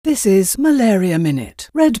This is Malaria Minute,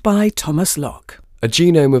 read by Thomas Locke. A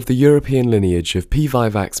genome of the European lineage of P.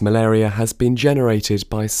 vivax malaria has been generated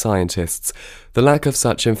by scientists. The lack of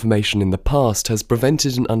such information in the past has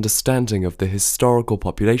prevented an understanding of the historical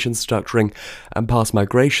population structuring and past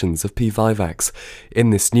migrations of P. vivax. In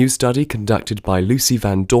this new study conducted by Lucy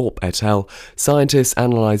van Dorp et al., scientists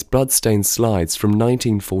analysed blood stain slides from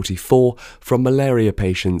 1944 from malaria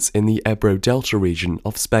patients in the Ebro Delta region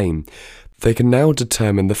of Spain. They can now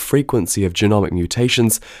determine the frequency of genomic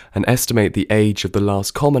mutations and estimate the age of the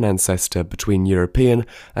last common ancestor between European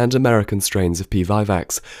and American strains of P.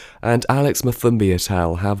 vivax, and Alex Mathumbi et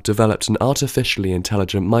al. Have developed an artificially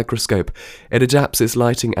intelligent microscope. It adapts its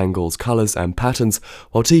lighting angles, colours and patterns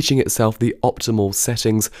while teaching itself the optimal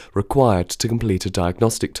settings required to complete a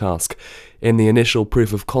diagnostic task. In the initial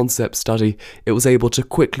proof-of-concept study, it was able to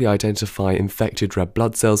quickly identify infected red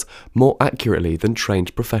blood cells more accurately than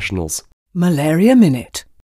trained professionals. Malaria Minute.